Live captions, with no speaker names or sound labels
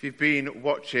If you've been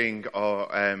watching or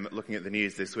looking at the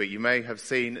news this week, you may have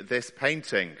seen this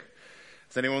painting.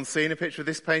 Has anyone seen a picture of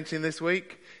this painting this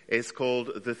week? It's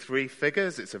called The Three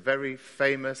Figures. It's a very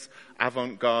famous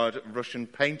avant-garde Russian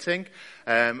painting,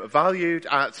 valued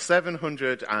at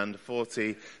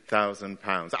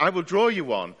 £740,000. I will draw you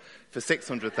one for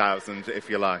 £600,000 if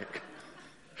you like.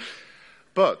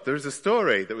 But there is a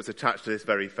story that was attached to this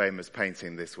very famous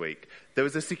painting this week. There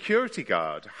was a security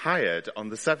guard hired on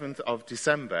the 7th of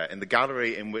December in the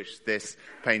gallery in which this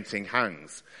painting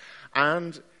hangs.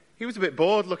 And he was a bit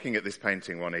bored looking at this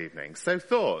painting one evening, so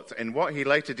thought, in what he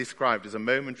later described as a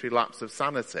momentary lapse of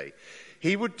sanity,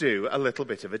 he would do a little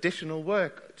bit of additional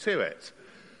work to it.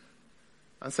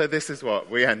 And so this is what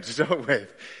we ended up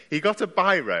with. He got a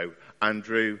biro and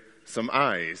drew some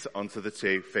eyes onto the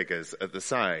two figures at the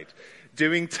side,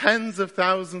 doing tens of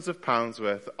thousands of pounds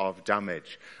worth of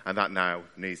damage. And that now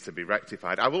needs to be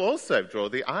rectified. I will also draw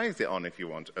the eyes on if you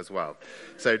want as well.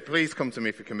 So please come to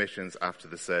me for commissions after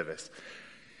the service.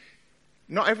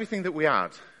 Not everything that we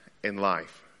add in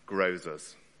life grows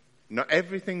us. Not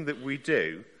everything that we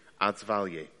do adds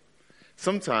value.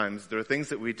 Sometimes there are things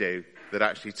that we do that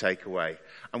actually take away.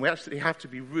 And we actually have to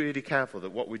be really careful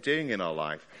that what we're doing in our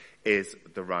life is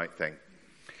the right thing.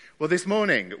 Well, this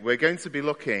morning we're going to be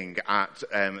looking at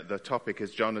the topic,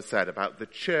 as John has said, about the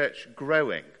church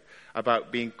growing,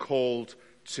 about being called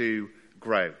to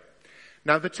grow.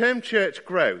 Now, the term church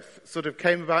growth sort of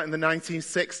came about in the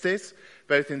 1960s,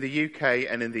 both in the UK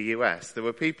and in the US. There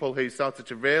were people who started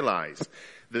to realise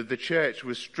that the church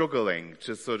was struggling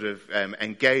to sort of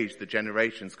engage the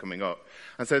generations coming up.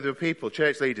 And so there were people,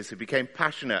 church leaders, who became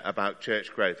passionate about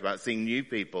church growth, about seeing new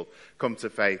people come to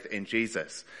faith in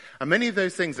Jesus. And many of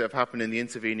those things that have happened in the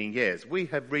intervening years, we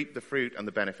have reaped the fruit and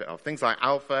the benefit of. Things like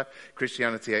Alpha,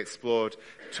 Christianity Explored,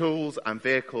 tools and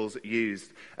vehicles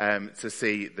used to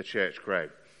see the church grow.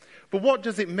 But what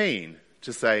does it mean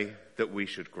to say that we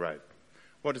should grow?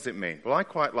 What does it mean? Well, I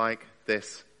quite like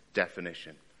this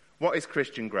definition. What is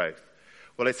Christian growth?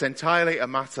 Well, it's entirely a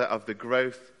matter of the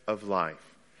growth of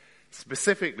life.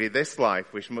 Specifically, this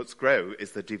life which must grow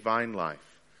is the divine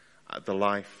life, the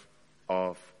life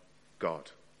of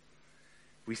God.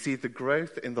 We see the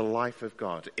growth in the life of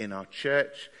God in our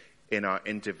church, in our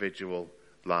individual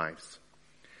lives.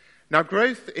 Now,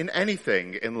 growth in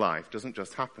anything in life doesn't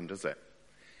just happen, does it?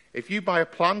 If you buy a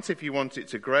plant, if you want it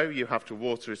to grow, you have to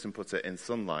water it and put it in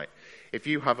sunlight. If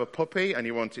you have a puppy and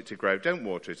you want it to grow, don't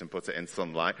water it and put it in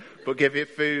sunlight, but give it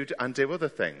food and do other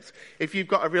things. If you've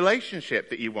got a relationship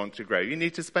that you want to grow, you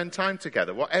need to spend time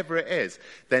together. Whatever it is,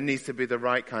 there needs to be the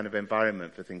right kind of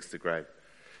environment for things to grow.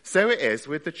 So it is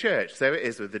with the church. So it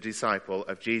is with the disciple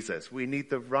of Jesus. We need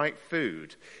the right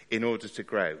food in order to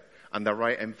grow and the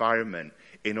right environment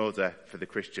in order for the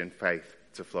Christian faith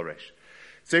to flourish.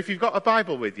 So if you've got a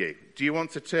Bible with you, do you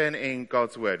want to turn in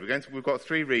God's Word? We've got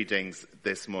 3 readings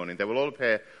this morning. They will all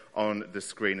appear on the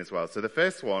screen as well. So the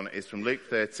first one is from Luke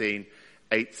 13,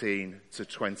 18 to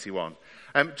 21.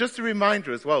 Just a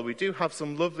reminder as well, we do have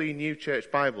some lovely new church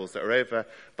Bibles that are over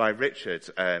by Richard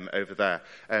over there.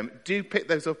 Do pick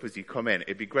those up as you come in.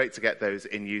 It'd be great to get those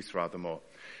in use rather more.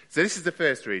 So this is the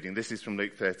first reading. This is from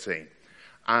Luke 13.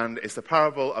 And it's the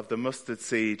parable of the mustard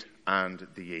seed and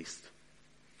the yeast.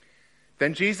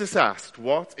 Then Jesus asked,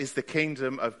 "What is the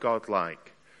kingdom of God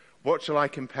like? What shall I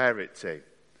compare it to?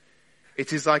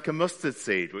 It is like a mustard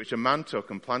seed which a man took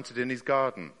and planted in his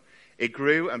garden. It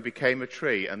grew and became a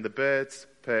tree, and the birds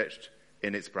perched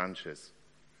in its branches."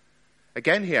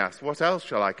 Again he asked, "What else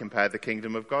shall I compare the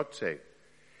kingdom of God to?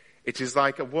 It is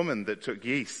like a woman that took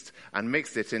yeast and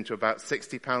mixed it into about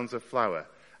 60 pounds of flour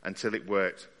until it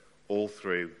worked all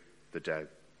through the dough."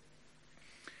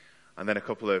 And then a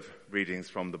couple of readings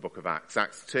from the book of Acts.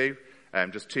 Acts 2,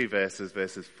 just 2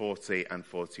 verses 40 and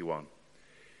 41.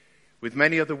 With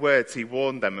many other words he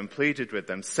warned them and pleaded with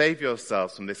them, "Save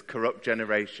yourselves from this corrupt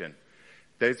generation."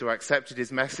 Those who accepted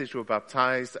his message were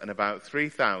baptized, and about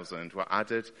 3,000 were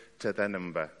added to their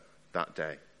number that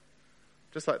day.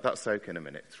 Just let that soak in a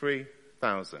minute.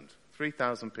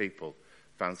 3,000 people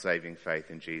found saving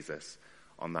faith in Jesus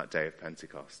on that day of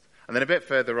Pentecost. And then a bit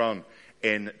further on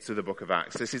into the book of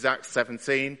Acts. This is Acts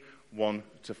 17, 1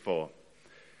 to 4.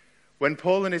 When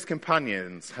Paul and his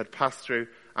companions had passed through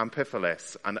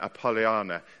Amphipolis and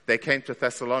Apollonia, they came to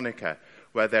Thessalonica,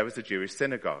 where there was a Jewish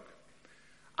synagogue.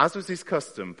 As was his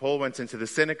custom, Paul went into the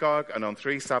synagogue, and on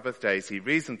 3 Sabbath days he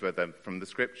reasoned with them from the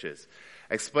scriptures,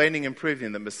 explaining and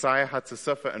proving that Messiah had to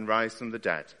suffer and rise from the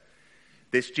dead.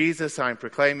 "This Jesus I am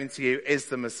proclaiming to you is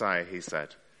the Messiah," he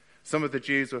said. Some of the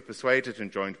Jews were persuaded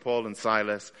and joined Paul and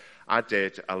Silas, as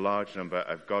did a large number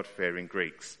of God-fearing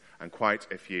Greeks and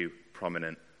quite a few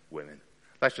prominent women.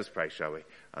 Let's just pray, shall we,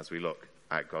 as we look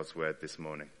at God's word this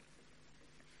morning.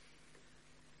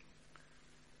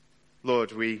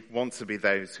 Lord, we want to be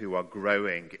those who are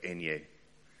growing in you,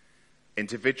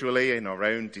 individually in our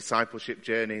own discipleship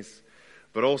journeys,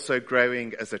 but also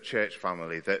growing as a church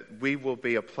family, that we will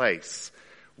be a place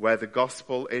where the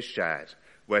gospel is shared,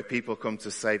 where people come to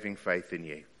saving faith in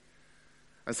you.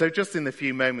 And so just in the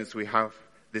few moments we have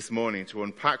this morning to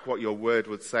unpack what your word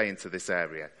would say into this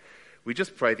area, we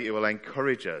just pray that you will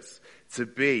encourage us to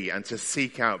be and to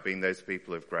seek out being those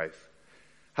people of growth.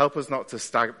 Help us not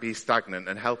to be stagnant,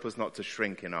 and help us not to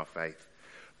shrink in our faith.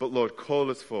 But Lord,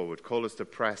 call us forward, call us to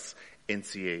press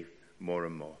into you more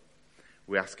and more.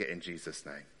 We ask it in Jesus'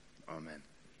 name. Amen.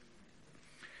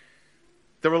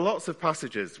 There are lots of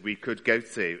passages we could go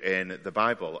to in the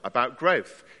Bible about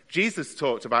growth. Jesus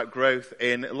talked about growth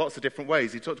in lots of different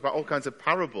ways. He talked about all kinds of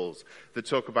parables that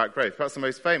talk about growth. Perhaps the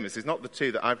most famous is not the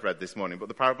two that I've read this morning, but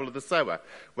the parable of the sower,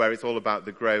 where it's all about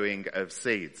the growing of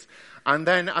seeds. And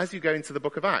then as you go into the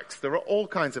book of Acts, there are all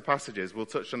kinds of passages, we'll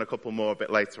touch on a couple more a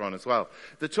bit later on as well,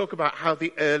 that talk about how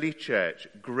the early church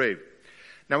grew.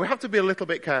 Now, we have to be a little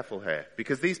bit careful here,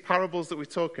 because these parables that we're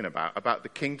talking about the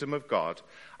kingdom of God,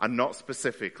 are not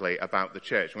specifically about the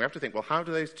church. And we have to think, well, how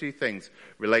do those two things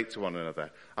relate to one another?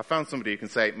 I found somebody who can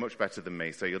say it much better than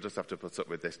me, so you'll just have to put up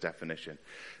with this definition.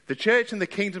 The church and the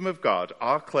kingdom of God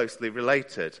are closely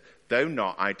related, though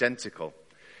not identical.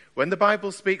 When the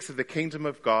Bible speaks of the kingdom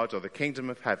of God or the kingdom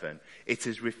of heaven, it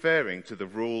is referring to the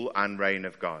rule and reign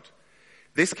of God.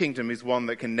 This kingdom is one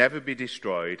that can never be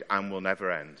destroyed and will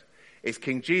never end. It's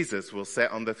King Jesus will sit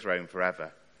on the throne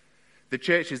forever. The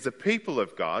church is the people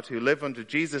of God who live under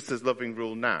Jesus' loving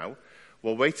rule now,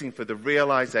 while waiting for the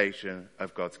realization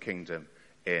of God's kingdom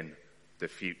in the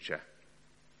future.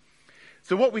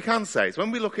 So what we can say is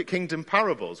when we look at kingdom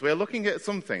parables, we're looking at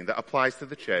something that applies to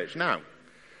the church now.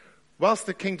 Whilst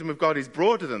the kingdom of God is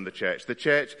broader than the church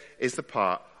is the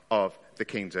part of the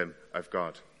kingdom of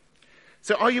God.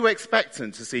 So are you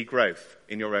expectant to see growth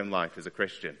in your own life as a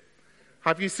Christian?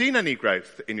 Have you seen any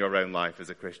growth in your own life as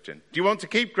a Christian? Do you want to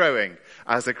keep growing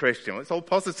as a Christian? Well, it's all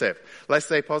positive. Let's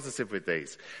stay positive with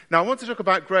these. Now, I want to talk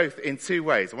about growth in two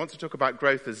ways. I want to talk about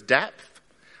growth as depth,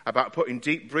 about putting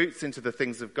deep roots into the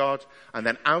things of God, and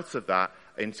then out of that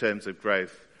in terms of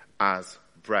growth as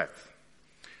breadth.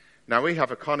 Now, we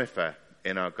have a conifer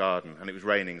in our garden, and it was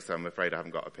raining, so I'm afraid I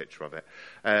haven't got a picture of it.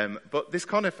 But this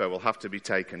conifer will have to be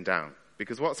taken down,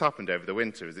 because what's happened over the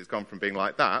winter is it's gone from being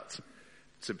like that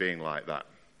to being like that.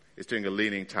 It's doing a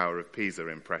Leaning Tower of Pisa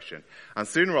impression. And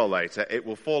sooner or later, it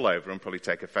will fall over and probably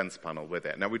take a fence panel with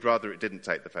it. Now, we'd rather it didn't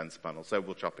take the fence panel, so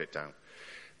we'll chop it down.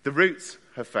 The roots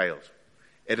have failed.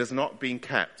 It has not been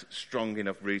kept strong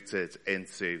enough rooted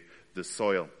into the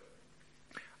soil.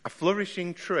 A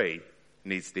flourishing tree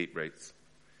needs deep roots.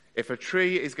 If a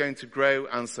tree is going to grow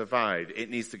and survive, it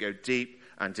needs to go deep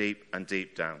and deep and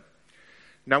deep down.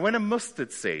 Now, when a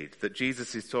mustard seed that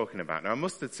Jesus is talking about, now a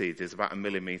mustard seed is about 1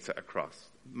 millimeter across,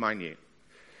 minute.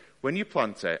 When you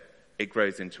plant it, it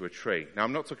grows into a tree. Now,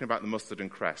 I'm not talking about the mustard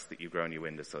and cress that you grow on your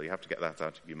windowsill. You have to get that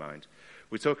out of your mind.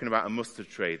 We're talking about a mustard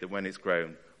tree that when it's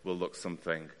grown will look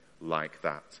something like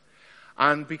that.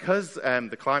 And because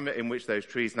the climate in which those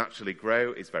trees naturally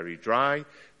grow is very dry,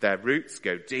 their roots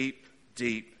go deep,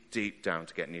 deep, deep down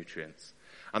to get nutrients.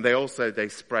 And they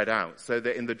spread out so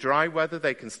that in the dry weather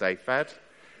they can stay fed.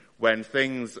 When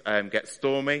things get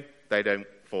stormy, they don't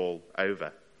fall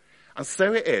over. And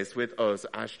so it is with us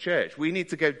as church. We need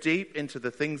to go deep into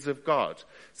the things of God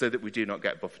so that we do not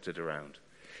get buffeted around.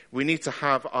 We need to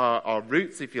have our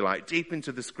roots, if you like, deep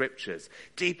into the scriptures,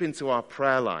 deep into our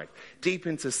prayer life, deep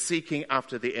into seeking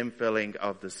after the infilling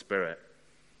of the Spirit.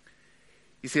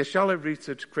 You see, a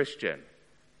shallow-rooted Christian,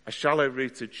 a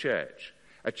shallow-rooted church,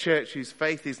 a church whose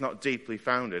faith is not deeply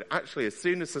founded. Actually, as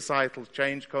soon as societal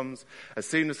change comes, as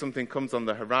soon as something comes on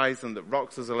the horizon that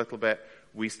rocks us a little bit,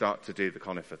 we start to do the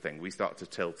conifer thing. We start to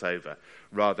tilt over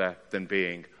rather than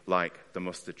being like the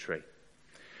mustard tree.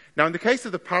 Now, in the case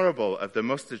of the parable of the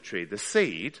mustard tree, the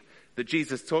seed that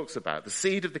Jesus talks about, the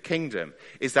seed of the kingdom,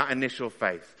 is that initial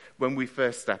faith when we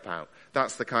first step out.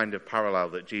 That's the kind of parallel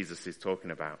that Jesus is talking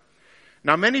about.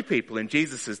 Now, many people in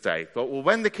Jesus' day thought, well,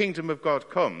 when the kingdom of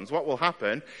God comes, what will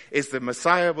happen is the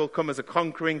Messiah will come as a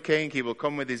conquering king. He will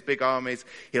come with his big armies.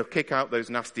 He'll kick out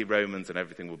those nasty Romans and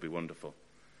everything will be wonderful.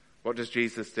 What does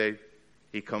Jesus do?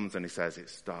 He comes and he says, it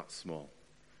starts small.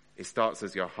 It starts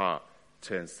as your heart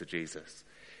turns to Jesus.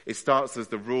 It starts as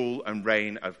the rule and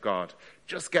reign of God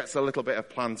just gets a little bit of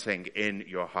planting in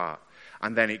your heart.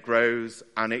 And then it grows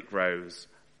and it grows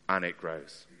and it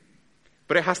grows.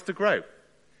 But it has to grow.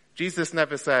 Jesus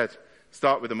never said,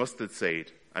 start with a mustard seed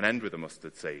and end with a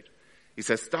mustard seed. He He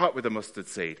says, start with a mustard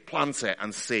seed, plant it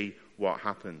and see what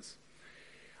happens.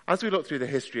 As we look through the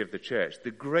history of the church, the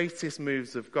greatest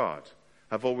moves of God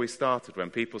have always started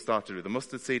when people started with a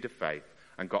mustard seed of faith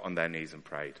and got on their knees and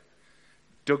prayed.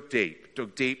 Dug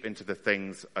deep into the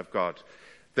things of God.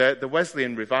 The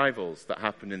Wesleyan revivals that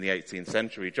happened in the 18th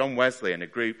century, John Wesley and a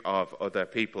group of other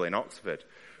people in Oxford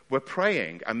were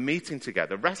praying and meeting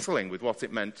together, wrestling with what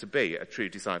it meant to be a true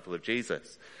disciple of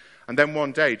Jesus. And then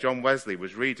one day, John Wesley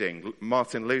was reading,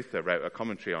 Martin Luther wrote a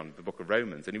commentary on the book of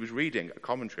Romans, and he was reading a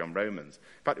commentary on Romans.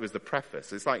 In fact, it was the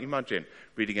preface. It's like, imagine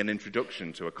reading an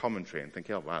introduction to a commentary and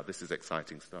thinking, oh, wow, this is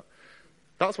exciting stuff.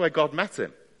 That's where God met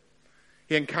him.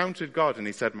 He encountered God, and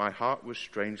he said, my heart was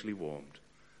strangely warmed.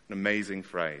 An amazing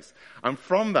phrase. And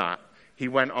from that, he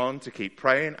went on to keep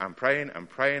praying and praying and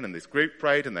praying, and this group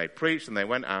prayed, and they preached, and they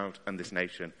went out, and this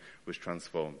nation was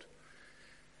transformed.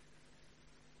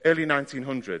 Early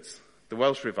 1900s, the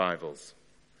Welsh revivals.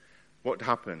 What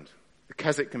happened? The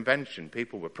Keswick Convention.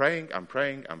 People were praying and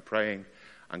praying and praying,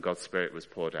 and God's Spirit was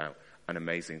poured out, and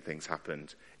amazing things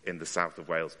happened in the south of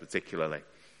Wales particularly.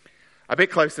 A bit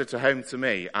closer to home to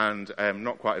me, and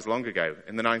not quite as long ago,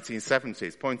 in the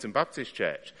 1970s, Poynton Baptist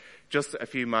Church, just a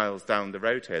few miles down the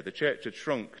road here, the church had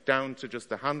shrunk down to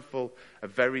just a handful of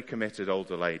very committed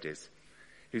older ladies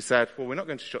who said, well, we're not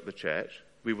going to shut the church.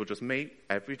 We will just meet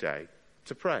every day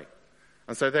to pray.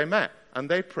 And so they met, and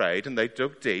they prayed, and they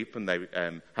dug deep, and they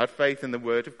had faith in the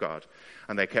Word of God,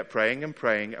 and they kept praying and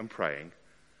praying and praying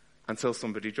until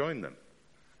somebody joined them.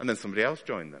 And then somebody else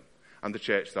joined them. And the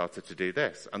church started to do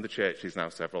this. And the church is now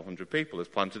several hundred people, has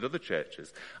planted other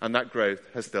churches. And that growth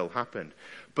has still happened.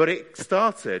 But it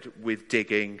started with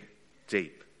digging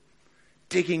deep.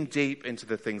 Digging deep into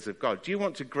the things of God. Do you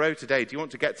want to grow today? Do you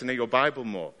want to get to know your Bible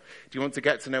more? Do you want to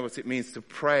get to know what it means to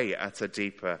pray at a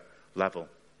deeper level?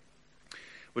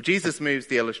 Well, Jesus moves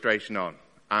the illustration on.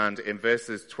 And in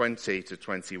verses 20 to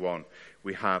 21,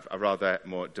 we have a rather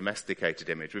more domesticated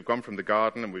image. We've gone from the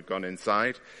garden and we've gone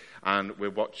inside, and we're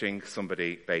watching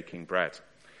somebody baking bread.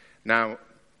 Now,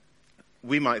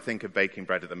 we might think of baking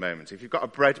bread at the moment. If you've got a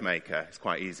bread maker, it's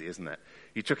quite easy, isn't it?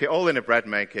 You chuck it all in a bread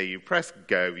maker, you press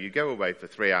go, you go away for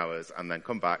 3 hours, and then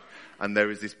come back, and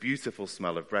there is this beautiful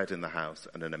smell of bread in the house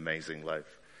and an amazing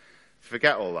loaf.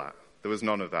 Forget all that. There was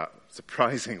none of that,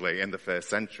 surprisingly, in the first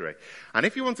century. And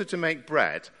if you wanted to make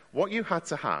bread, what you had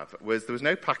to have was, there was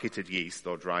no packaged yeast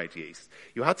or dried yeast.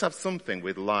 You had to have something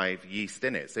with live yeast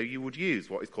in it. So you would use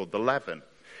what is called the leaven,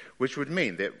 which would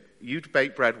mean that you'd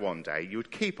bake bread one day, you would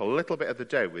keep a little bit of the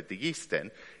dough with the yeast in,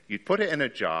 you'd put it in a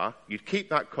jar, you'd keep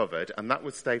that covered, and that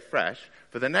would stay fresh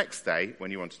for the next day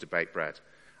when you wanted to bake bread.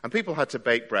 And people had to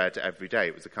bake bread every day.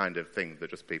 It was the kind of thing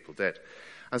that just people did.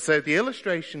 And so the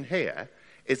illustration here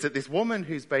is that this woman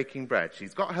who's baking bread,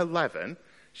 she's got her leaven,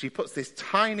 she puts this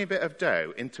tiny bit of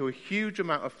dough into a huge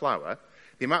amount of flour.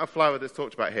 The amount of flour that's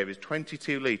talked about here is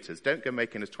 22 litres. Don't go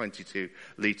making a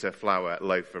 22-litre flour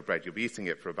loaf of bread. You'll be eating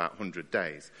it for about 100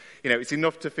 days. You know, it's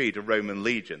enough to feed a Roman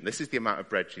legion. This is the amount of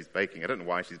bread she's baking. I don't know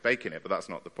why she's baking it, but that's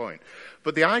not the point.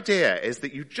 But the idea is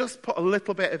that you just put a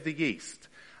little bit of the yeast,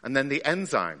 and then the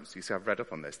enzymes, you see I've read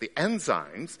up on this, the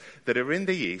enzymes that are in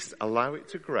the yeast allow it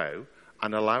to grow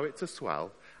and allow it to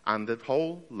swell, and the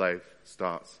whole loaf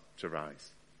starts to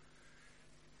rise.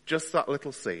 Just that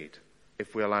little seed,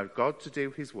 if we allow God to do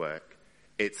his work,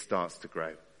 it starts to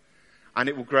grow. And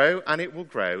it will grow, and it will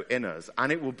grow in us,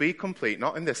 and it will be complete,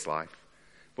 not in this life,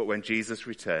 but when Jesus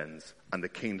returns and the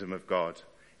kingdom of God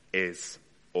is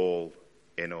all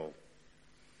in all.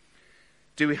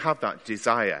 Do we have that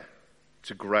desire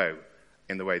to grow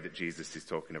in the way that Jesus is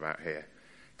talking about here?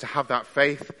 To have that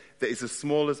faith that is as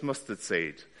small as mustard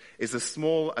seed, is as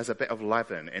small as a bit of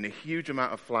leaven in a huge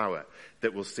amount of flour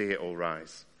that will see it all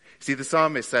rise. See, the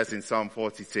psalmist says in Psalm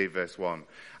 42 verse 1,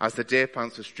 as the deer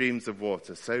pants for streams of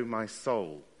water, so my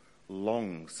soul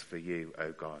longs for you,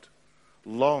 O God.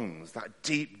 Longs, that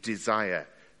deep desire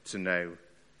to know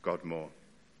God more.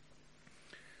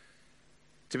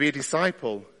 To be a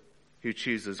disciple who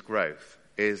chooses growth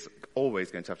is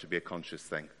always going to have to be a conscious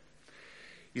thing.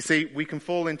 You see, we can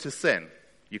fall into sin.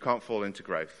 You can't fall into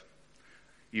growth.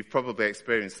 You've probably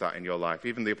experienced that in your life.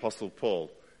 Even the Apostle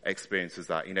Paul experiences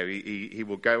that. You know, he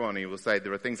will go on and he will say,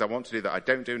 there are things I want to do that I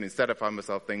don't do, and instead I find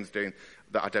myself things doing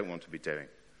that I don't want to be doing.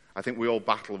 I think we all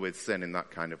battle with sin in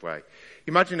that kind of way.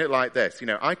 Imagine it like this. You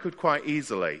know, I could quite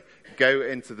easily go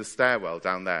into the stairwell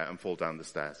down there and fall down the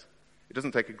stairs. It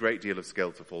doesn't take a great deal of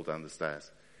skill to fall down the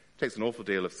stairs. It takes an awful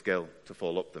deal of skill to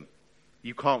fall up them.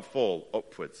 You can't fall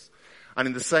upwards. And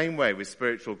in the same way with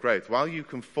spiritual growth, while you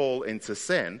can fall into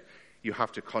sin, you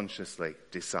have to consciously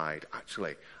decide,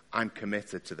 actually, I'm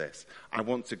committed to this. I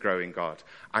want to grow in God.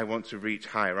 I want to reach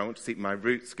higher. I want to see my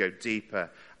roots go deeper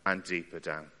and deeper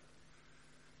down.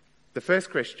 The first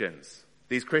Christians,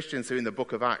 these Christians who in the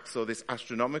book of Acts saw this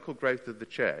astronomical growth of the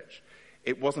church,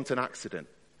 it wasn't an accident.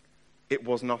 It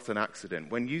was not an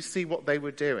accident. When you see what they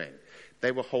were doing,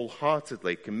 they were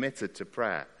wholeheartedly committed to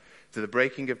prayer, to the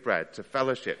breaking of bread, to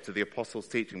fellowship, to the apostles'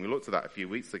 teaching. We looked at that a few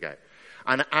weeks ago.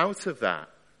 And out of that,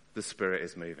 the Spirit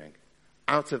is moving.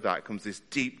 Out of that comes this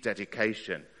deep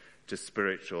dedication to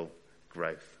spiritual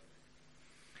growth.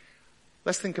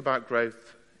 Let's think about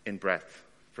growth in breadth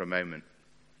for a moment.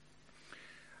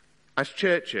 As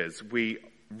churches, we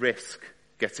risk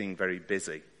getting very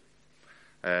busy.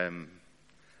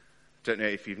 Don't know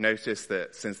if you've noticed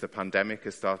that since the pandemic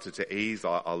has started to ease,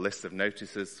 our list of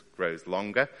notices grows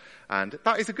longer. And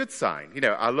that is a good sign. You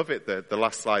know, I love it, the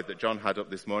last slide that John had up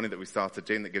this morning that we started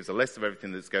doing that gives a list of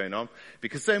everything that's going on.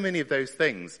 Because so many of those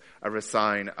things are a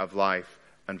sign of life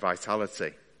and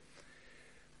vitality.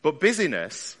 But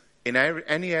busyness in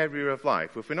any area of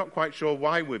life, if we're not quite sure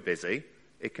why we're busy,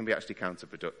 it can be actually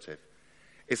counterproductive.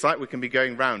 It's like we can be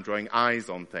going round drawing eyes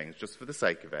on things just for the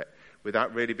sake of it,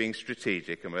 without really being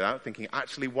strategic and without thinking,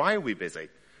 actually, why are we busy?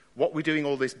 What are we doing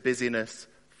all this busyness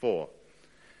for?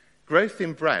 Growth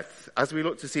in breadth, as we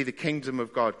look to see the kingdom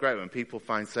of God grow and people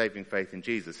find saving faith in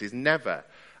Jesus, is never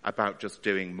about just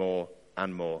doing more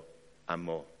and more and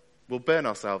more. We'll burn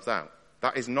ourselves out.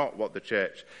 That is not what the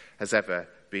church has ever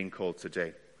been called to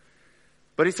do.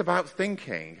 But it's about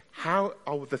thinking, how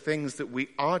are the things that we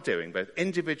are doing, both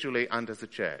individually and as a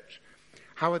church,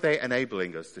 how are they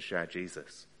enabling us to share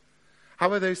Jesus?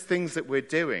 How are those things that we're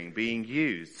doing being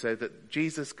used so that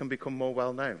Jesus can become more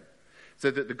well known?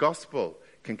 So that the gospel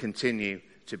can continue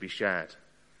to be shared?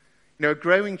 You know, a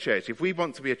growing church, if we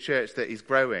want to be a church that is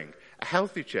growing, a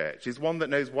healthy church is one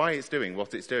that knows why it's doing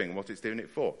what it's doing and what it's doing it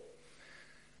for.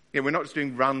 You know, we're not just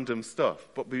doing random stuff,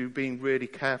 but we're being really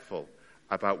careful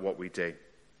about what we do.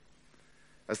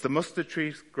 As the mustard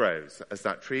tree grows, as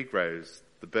that tree grows,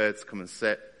 the birds come and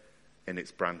sit in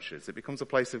its branches. It becomes a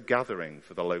place of gathering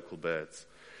for the local birds.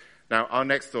 Now, our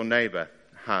next door neighbour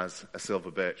has a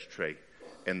silver birch tree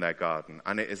in their garden,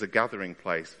 and it is a gathering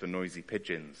place for noisy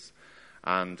pigeons.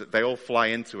 And they all fly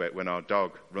into it when our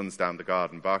dog runs down the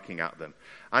garden barking at them.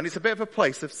 And it's a bit of a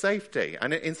place of safety.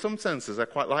 And in some senses, I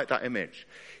quite like that image.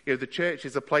 You know, the church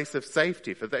is a place of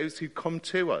safety for those who come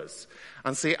to us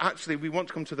and say, actually, we want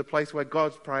to come to the place where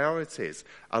God's priorities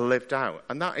are lived out.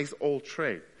 And that is all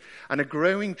true. And a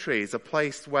growing tree is a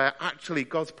place where actually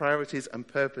God's priorities and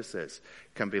purposes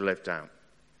can be lived out.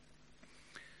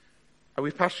 Are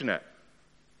we passionate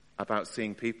about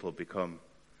seeing people become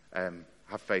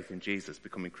have faith in Jesus,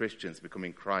 becoming Christians,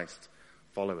 becoming Christ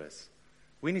followers?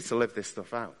 We need to live this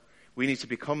stuff out. We need to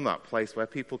become that place where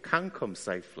people can come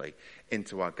safely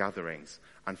into our gatherings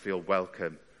and feel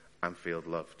welcome and feel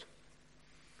loved.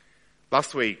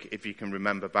 Last week, if you can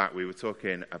remember back, we were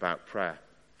talking about prayer.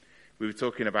 We were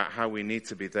talking about how we need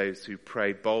to be those who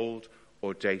pray bold,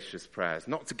 audacious prayers,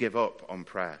 not to give up on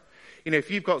prayer. You know,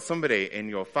 if you've got somebody in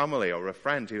your family or a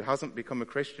friend who hasn't become a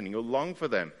Christian and you'll long for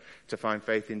them to find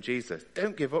faith in Jesus,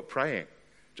 don't give up praying.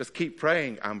 Just keep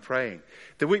praying and praying.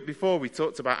 The week before we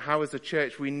talked about how as a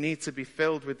church we need to be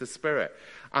filled with the Spirit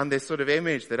and this sort of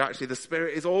image that actually the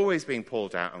Spirit is always being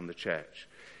poured out on the church.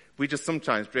 We just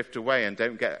sometimes drift away and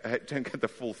don't get the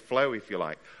full flow, if you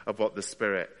like, of what the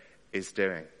Spirit is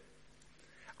doing.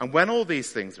 And when all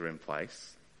these things are in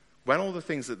place, when all the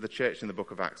things that the church in the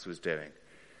book of Acts was doing,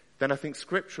 then I think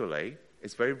scripturally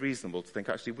it's very reasonable to think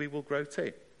actually we will grow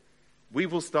too. We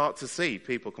will start to see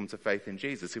people come to faith in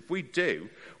Jesus. If we do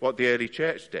what the early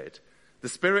church did, the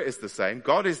Spirit is the same,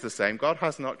 God is the same, God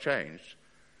has not changed,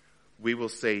 we will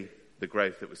see the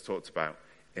growth that was talked about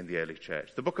in the early church.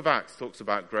 The book of Acts talks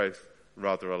about growth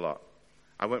rather a lot.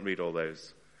 I won't read all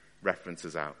those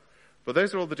references out. But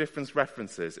those are all the different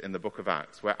references in the book of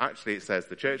Acts where actually it says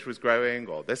the church was growing,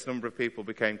 or this number of people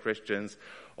became Christians,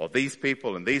 or these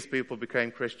people and these people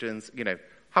became Christians. You know,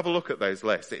 have a look at those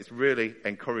lists. It's really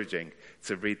encouraging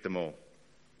to read them all.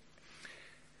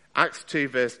 Acts 2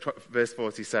 verse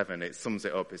 47, it sums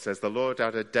it up. It says, the Lord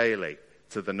added daily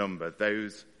to the number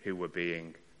those who were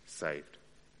being saved.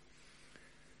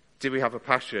 Do we have a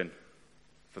passion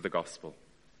for the gospel?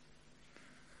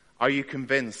 Are you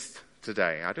convinced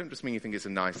today? I don't just mean you think it's a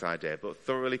nice idea, but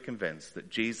thoroughly convinced that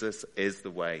Jesus is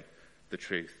the way, the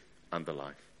truth, and the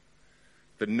life.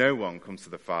 That no one comes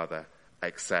to the Father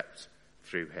except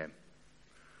through him.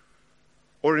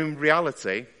 Or in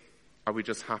reality, are we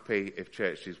just happy if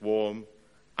church is warm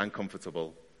and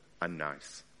comfortable and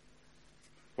nice?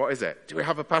 What is it? Do we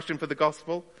have a passion for the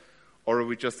gospel? Or are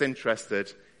we just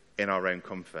interested in our own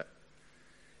comfort?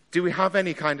 Do we have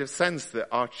any kind of sense that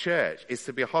our church is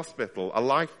to be a hospital, a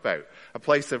lifeboat, a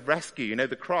place of rescue? You know,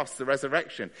 the cross, the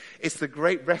resurrection. It's the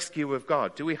great rescue of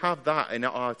God. Do we have that in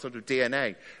our sort of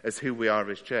DNA as who we are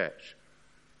as church?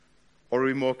 Or are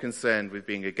we more concerned with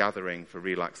being a gathering for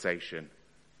relaxation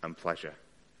and pleasure?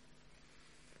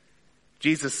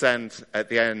 Jesus said at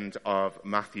the end of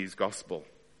Matthew's gospel,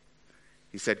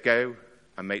 he said, "Go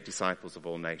and make disciples of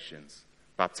all nations,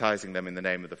 baptizing them in the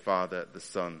name of the Father, the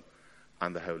Son,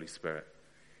 and the Holy Spirit."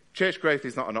 Church growth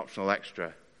is not an optional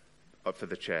extra for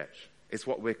the church. It's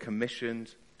what we're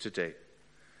commissioned to do.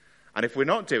 And if we're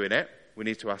not doing it, we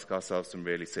need to ask ourselves some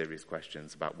really serious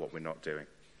questions about what we're not doing.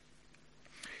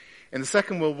 In the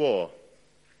Second World War,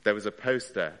 there was a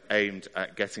poster aimed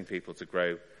at getting people to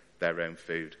grow their own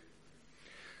food.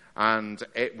 And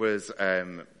it was,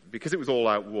 because it was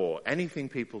all-out war, anything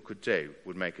people could do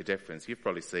would make a difference. You've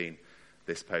probably seen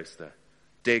this poster,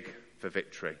 "Dig for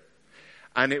Victory."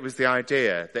 And it was the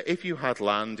idea that if you had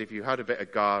land, if you had a bit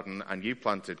of garden, and you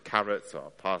planted carrots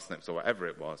or parsnips or whatever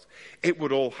it was, it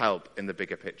would all help in the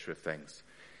bigger picture of things.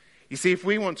 You see, if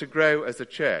we want to grow as a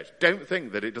church, don't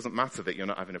think that it doesn't matter that you're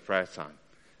not having a prayer time.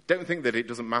 Don't think that it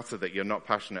doesn't matter that you're not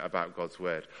passionate about God's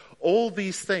word. All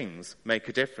these things make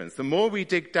a difference. The more we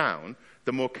dig down,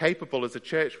 the more capable as a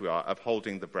church we are of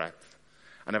holding the breath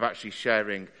and of actually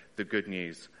sharing the good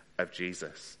news of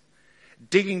Jesus.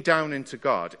 Digging down into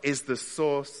God is the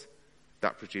source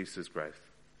that produces growth.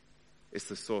 It's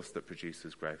the source that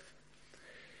produces growth.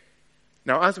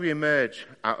 Now, as we emerge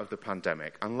out of the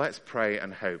pandemic, and let's pray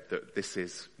and hope that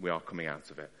we are coming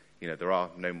out of it. You know, there are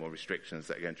no more restrictions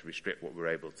that are going to restrict what we're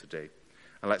able to do.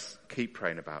 And let's keep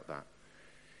praying about that.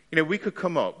 You know, we could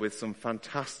come up with some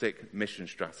fantastic mission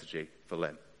strategy for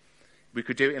Lynn. We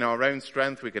could do it in our own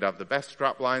strength. We could have the best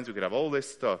strap lines. We could have all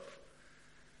this stuff.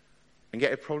 And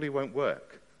yet it probably won't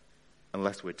work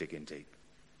unless we're digging deep.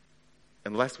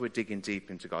 Unless we're digging deep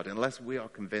into God. Unless we are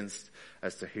convinced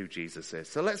as to who Jesus is.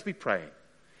 So let's be praying.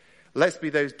 Let's be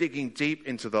those digging deep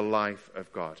into the life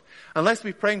of God. And let's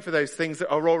be praying for those things that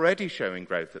are already showing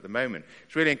growth at the moment.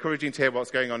 It's really encouraging to hear what's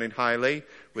going on in Highley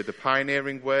with the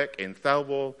pioneering work in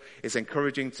Thelwall. It's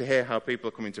encouraging to hear how people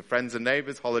are coming to friends and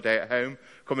neighbours, holiday at home,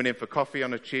 coming in for coffee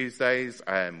on a Tuesdays,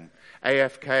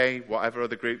 AFK, whatever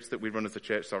other groups that we run as a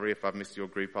church. Sorry if I've missed your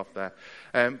group off there.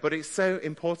 But it's so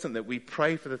important that we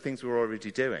pray for the things we're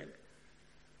already doing.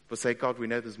 But say, God, we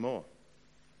know there's more.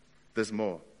 There's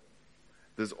more.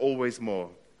 There's always more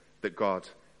that God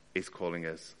is calling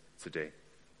us to do.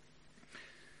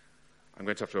 I'm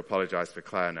going to have to apologise for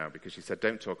Claire now because she said,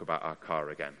 don't talk about our car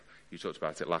again. You talked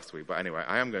about it last week. But anyway,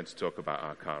 I am going to talk about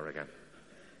our car again.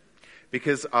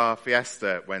 Because our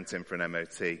Fiesta went in for an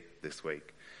MOT this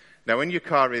week. Now, when your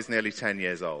car is nearly 10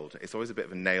 years old, it's always a bit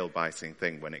of a nail-biting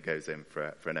thing when it goes in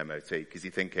for an MOT because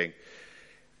you're thinking,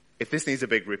 if this needs a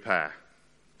big repair,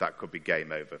 that could be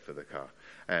game over for the car.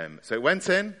 So it went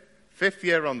in. 5th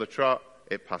year on the trot,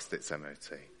 it passed its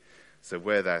MOT. So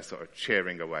we're there sort of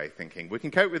cheering away, thinking, we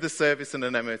can cope with the service and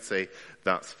an MOT,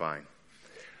 that's fine.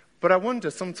 But I wonder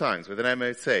sometimes with an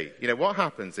MOT, you know, what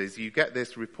happens is you get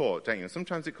this report, don't you? And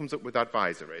sometimes it comes up with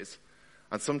advisories,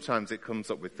 and sometimes it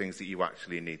comes up with things that you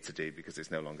actually need to do because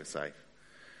it's no longer safe.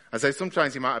 And so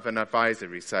sometimes you might have an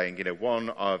advisory saying, you know, one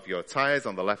of your tyres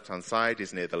on the left-hand side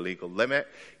is near the legal limit.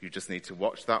 You just need to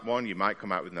watch that one. You might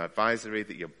come out with an advisory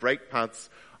that your brake pads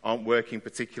aren't working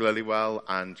particularly well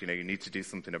and, you know, you need to do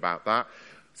something about that.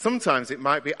 Sometimes it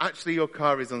might be actually your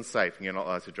car is unsafe and you're not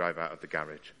allowed to drive out of the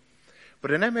garage.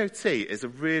 But an MOT is a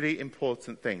really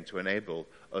important thing to enable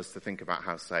us to think about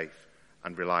how safe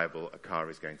and reliable a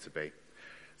car is going to be.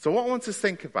 So what I want to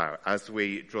think about as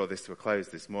we draw this to a close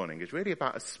this morning is really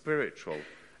about a spiritual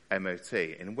MOT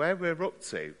and where we're up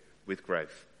to with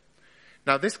growth.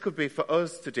 Now, this could be for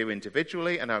us to do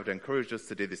individually, and I would encourage us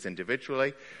to do this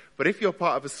individually. But if you're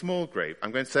part of a small group,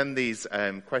 I'm going to send these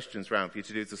questions around for you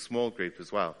to do as a small group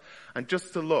as well. And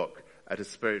just to look at a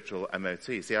spiritual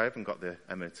MOT. See, I haven't got the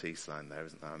MOT sign there.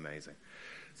 Isn't that amazing?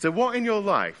 So what in your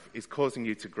life is causing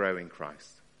you to grow in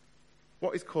Christ?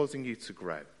 What is causing you to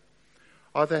grow?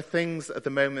 Are there things at the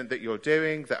moment that you're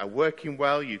doing that are working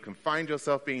well? You can find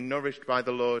yourself being nourished by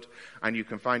the Lord, and you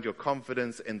can find your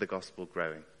confidence in the gospel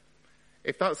growing.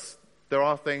 If there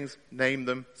are things, name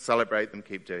them, celebrate them,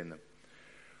 keep doing them.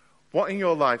 What in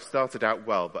your life started out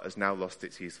well but has now lost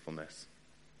its usefulness?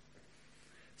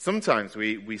 Sometimes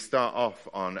we start off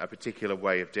on a particular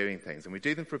way of doing things, and we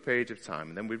do them for a period of time,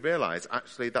 and then we realize,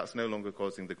 actually, that's no longer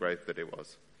causing the growth that it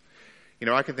was. You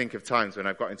know, I can think of times when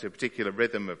I've got into a particular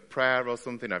rhythm of prayer or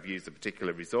something, I've used a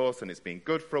particular resource, and it's been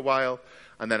good for a while,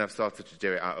 and then I've started to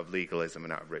do it out of legalism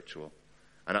and out of ritual.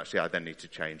 And actually, I then need to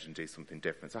change and do something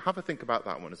different. So have a think about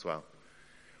that one as well.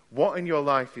 What in your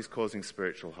life is causing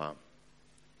spiritual harm?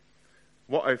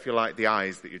 What are, if you like, the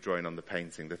eyes that you're drawing on the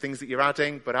painting? The things that you're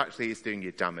adding, but actually it's doing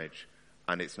you damage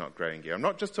and it's not growing you. I'm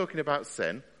not just talking about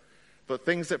sin, but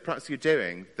things that perhaps you're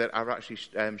doing that are actually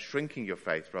shrinking your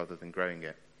faith rather than growing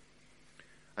it.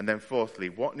 And then fourthly,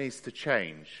 what needs to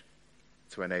change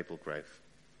to enable growth?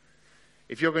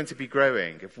 If you're going to be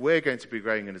growing, if we're going to be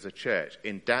growing as a church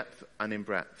in depth and in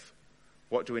breadth,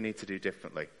 what do we need to do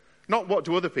differently? Not what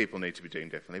do other people need to be doing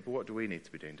differently, but what do we need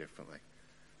to be doing differently?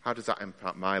 How does that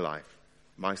impact my life,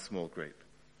 my small group,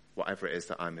 whatever it is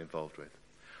that I'm involved with?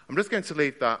 I'm just going to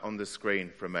leave that on the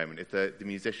screen for a moment. If the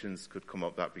musicians could come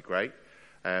up, that'd be great.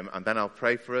 And then I'll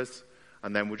pray for us.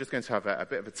 And then we're just going to have a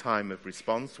bit of a time of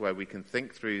response where we can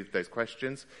think through those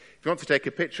questions. If you want to take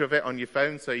a picture of it on your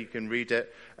phone so you can read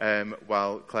it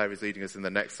while Claire is leading us in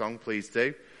the next song, please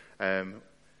do. And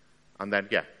then,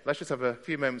 let's just have a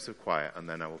few moments of quiet and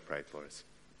then I will pray for us.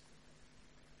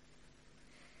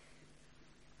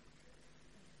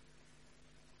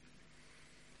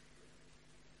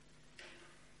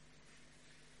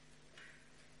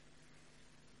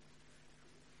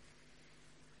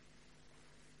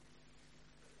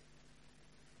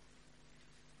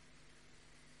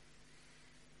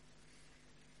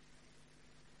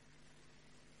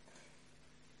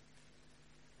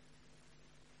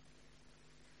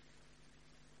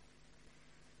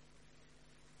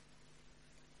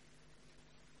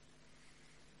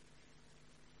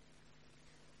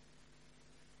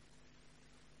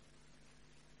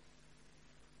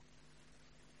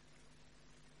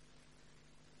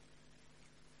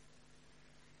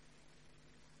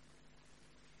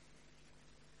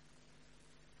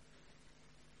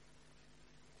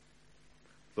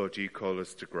 Lord, you call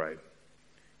us to grow.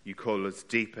 You call us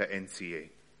deeper into you.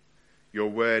 Your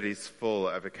word is full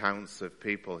of accounts of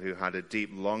people who had a deep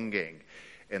longing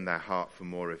in their heart for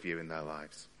more of you in their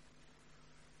lives.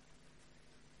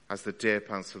 As the deer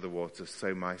pants for the water,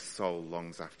 so my soul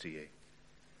longs after you.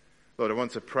 Lord, I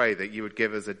want to pray that you would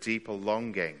give us a deeper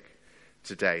longing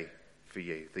today for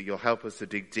you, that you'll help us to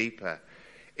dig deeper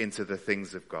into the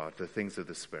things of God, the things of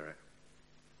the Spirit.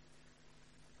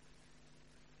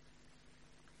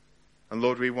 And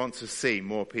Lord, we want to see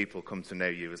more people come to know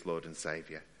you as Lord and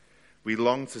Saviour. We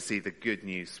long to see the good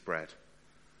news spread.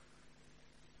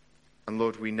 And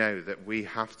Lord, we know that we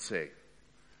have to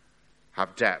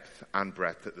have depth and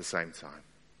breadth at the same time.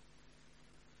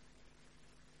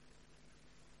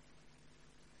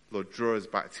 Lord, draw us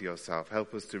back to yourself.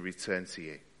 Help us to return to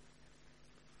you.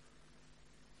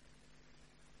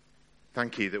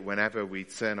 Thank you that whenever we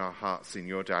turn our hearts in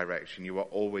your direction, you are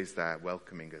always there,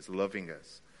 welcoming us, loving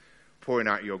us, pouring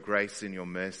out your grace and your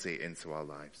mercy into our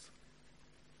lives.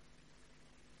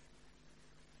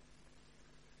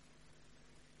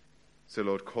 So,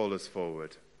 Lord, call us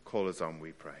forward. Call us on,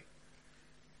 we pray.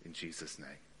 In Jesus' name.